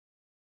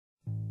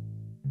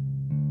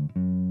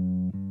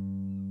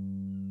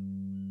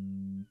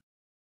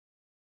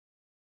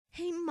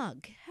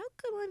mug. How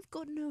come I've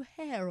got no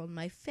hair on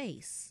my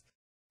face?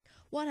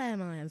 What am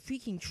I, on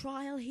freaking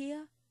trial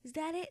here? Is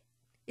that it?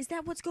 Is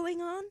that what's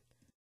going on?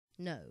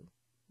 No.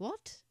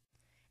 What?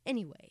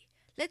 Anyway,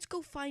 let's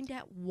go find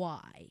out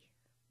why.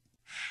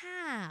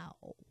 How?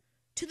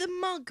 To the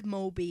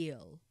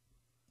Mugmobile.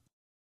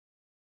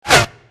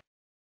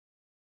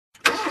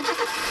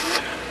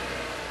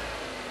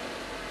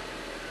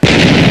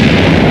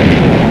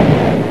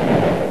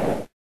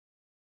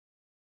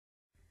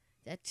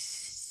 That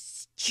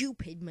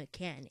stupid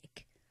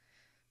mechanic.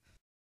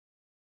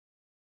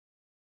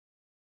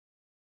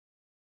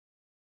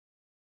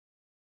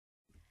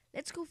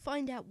 Let's go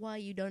find out why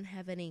you don't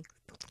have any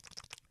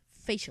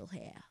facial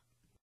hair.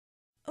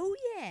 Oh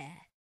yeah!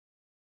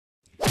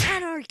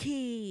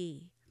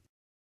 Anarchy!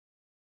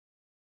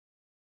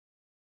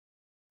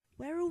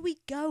 Where are we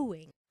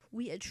going?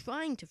 We are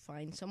trying to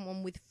find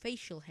someone with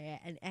facial hair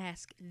and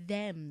ask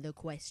them the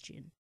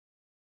question.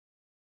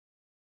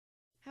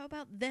 How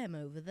about them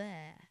over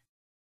there?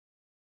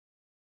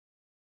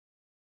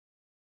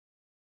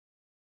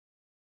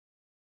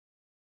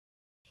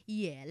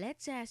 Yeah,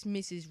 let's ask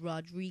Mrs.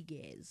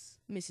 Rodriguez.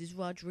 Mrs.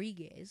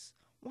 Rodriguez,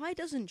 why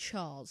doesn't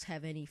Charles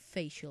have any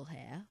facial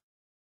hair?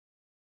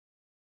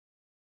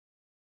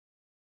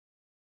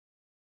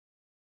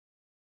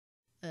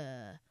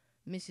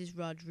 Mrs.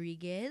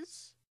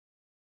 Rodriguez?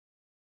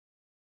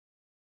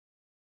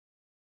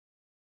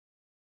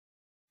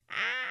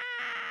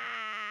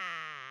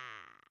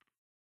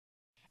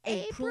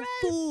 April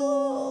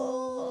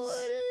Fools!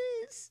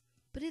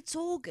 But it's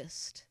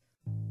August.